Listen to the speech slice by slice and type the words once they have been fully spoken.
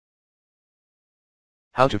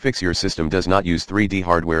How to fix your system does not use 3D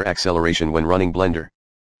hardware acceleration when running Blender.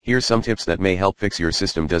 Here's some tips that may help fix your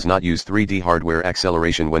system does not use 3D hardware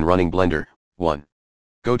acceleration when running Blender. 1.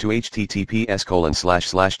 Go to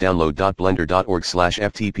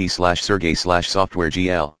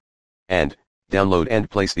https://download.blender.org/ftp/sergey/softwaregl. And, download and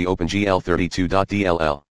place the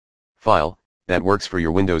OpenGL32.dll file, that works for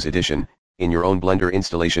your Windows edition, in your own Blender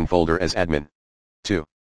installation folder as admin. 2.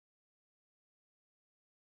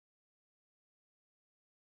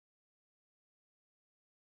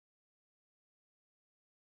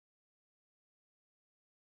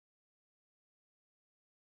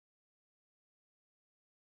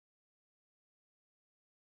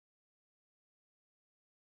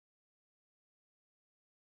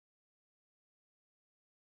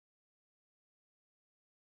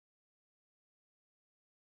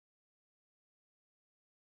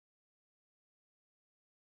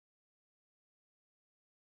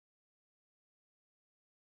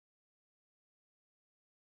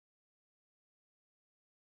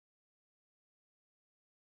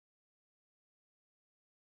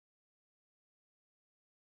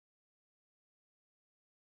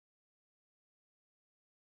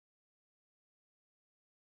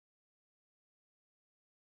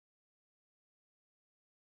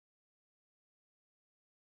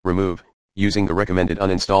 Remove, using the recommended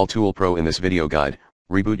uninstall tool Pro in this video guide.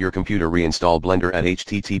 Reboot your computer. Reinstall Blender at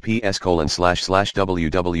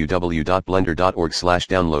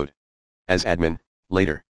https://www.blender.org/download. As admin,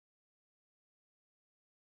 later.